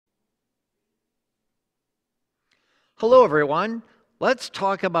Hello, everyone. Let's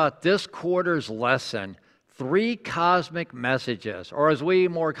talk about this quarter's lesson, three cosmic messages, or as we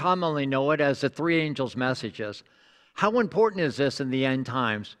more commonly know it as the three angels' messages. How important is this in the end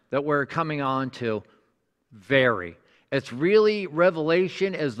times that we're coming on to? Very. It's really,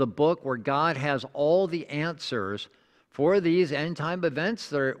 Revelation is the book where God has all the answers for these end time events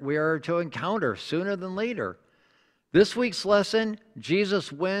that we are to encounter sooner than later. This week's lesson,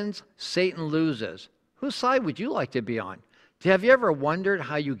 Jesus wins, Satan loses. Whose side would you like to be on? Have you ever wondered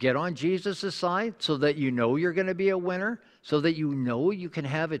how you get on Jesus' side so that you know you're going to be a winner, so that you know you can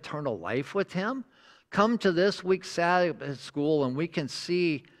have eternal life with him? Come to this week's Sabbath school and we can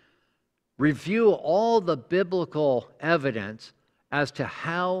review all the biblical evidence as to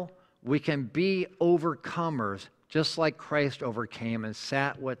how we can be overcomers, just like Christ overcame and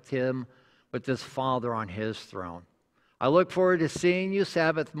sat with him, with his Father on his throne. I look forward to seeing you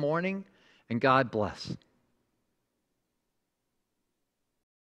Sabbath morning, and God bless.